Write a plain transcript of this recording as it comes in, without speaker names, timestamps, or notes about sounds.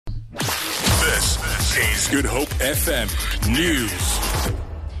This is Good Hope FM News.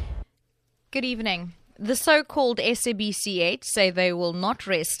 Good evening. The so-called SABC 8 say they will not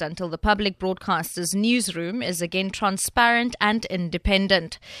rest until the public broadcaster's newsroom is again transparent and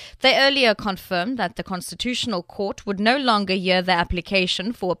independent. They earlier confirmed that the Constitutional Court would no longer hear the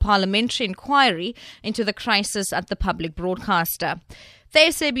application for a parliamentary inquiry into the crisis at the public broadcaster. The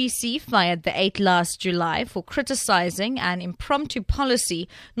SABC fired the 8 last July for criticizing an impromptu policy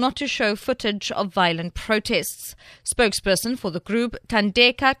not to show footage of violent protests. Spokesperson for the group,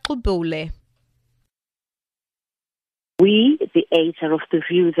 Tandeka Qubule. We, the 8, are of the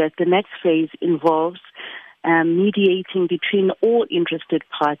view that the next phase involves mediating between all interested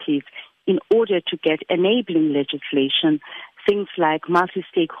parties in order to get enabling legislation, things like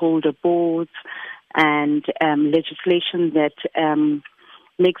multi-stakeholder boards and legislation that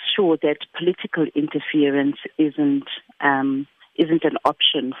makes sure that political interference isn't an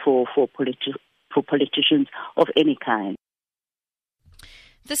option for politicians of any kind.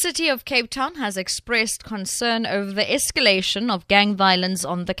 The city of Cape Town has expressed concern over the escalation of gang violence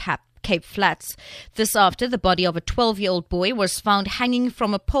on the Cape Flats. This after the body of a 12-year-old boy was found hanging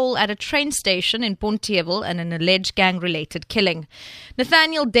from a pole at a train station in Bonteheuwel in an alleged gang-related killing.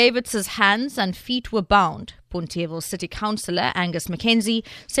 Nathaniel Davids's hands and feet were bound. Bonteheuwel City Councillor Angus Mackenzie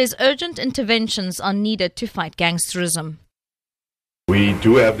says urgent interventions are needed to fight gangsterism. We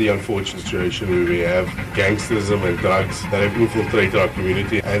do have the unfortunate situation where we have gangsterism and drugs that have infiltrated our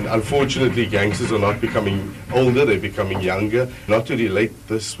community, and unfortunately gangsters are not becoming older, they're becoming younger. Not to relate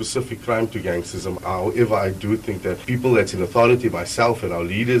this specific crime to gangsterism, however, I do think that people that's in authority, myself and our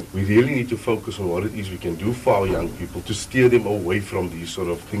leaders, we really need to focus on what it is we can do for our young people to steer them away from these sort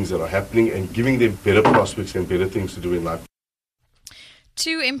of things that are happening and giving them better prospects and better things to do in life.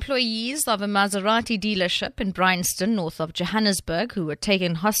 2 employees of a Maserati dealership in Bryanston, north of Johannesburg, who were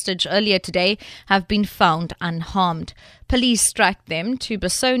taken hostage earlier today, have been found unharmed. Police tracked them to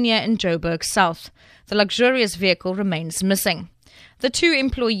Basonia in Joburg South. The luxurious vehicle remains missing. The 2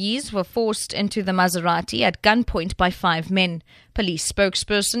 employees were forced into the Maserati at gunpoint by 5 men. Police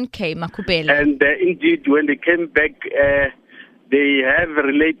spokesperson K. Makubele. And indeed, when they came back, they have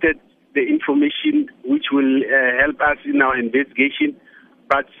related the information which will help us in our investigation.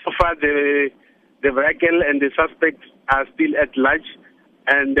 But so far, the vehicle and the suspects are still at large,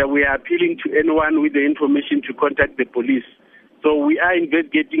 and we are appealing to anyone with the information to contact the police. So we are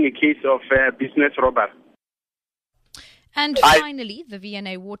investigating a case of business robbery. And finally, the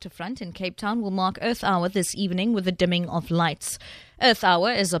V&A waterfront in Cape Town will mark Earth Hour this evening with the dimming of lights. Earth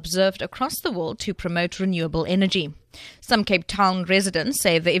Hour is observed across the world to promote renewable energy. Some Cape Town residents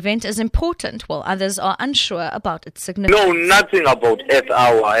say the event is important, while others are unsure about its significance. No, nothing about Earth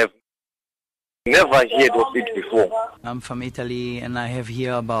Hour. I have never heard of it before. I'm from Italy, and I have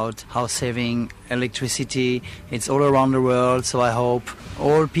heard about how saving electricity, it's all around the world, so I hope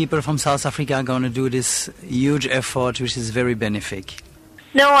all people from South Africa are going to do this huge effort, which is very beneficial.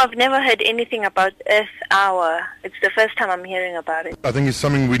 No, I've never heard anything about Earth Hour. It's the first time I'm hearing about it. I think it's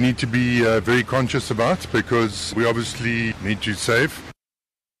something we need to be very conscious about because we obviously need to save.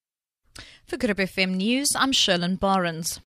 For Good Hope FM News, I'm Sherlyn Barnes.